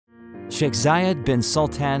Sheikh Zayed bin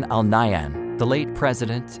Sultan Al Nahyan, the late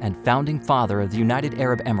president and founding father of the United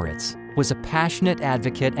Arab Emirates, was a passionate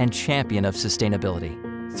advocate and champion of sustainability.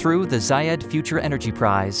 Through the Zayed Future Energy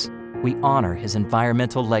Prize, we honor his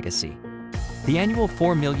environmental legacy. The annual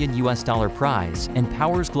 $4 million prize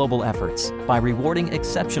empowers global efforts by rewarding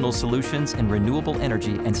exceptional solutions in renewable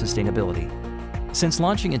energy and sustainability. Since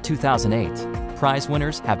launching in 2008, prize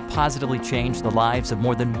winners have positively changed the lives of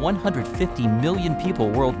more than 150 million people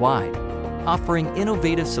worldwide, offering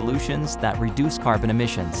innovative solutions that reduce carbon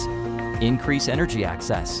emissions, increase energy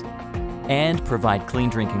access, and provide clean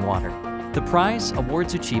drinking water. The prize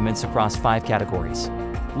awards achievements across 5 categories: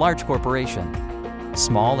 large corporation,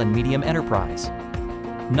 small and medium enterprise,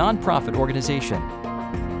 nonprofit organization,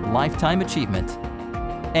 lifetime achievement,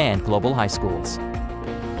 and global high schools.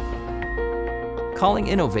 Calling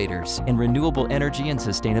innovators in renewable energy and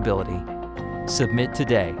sustainability. Submit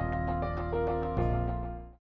today.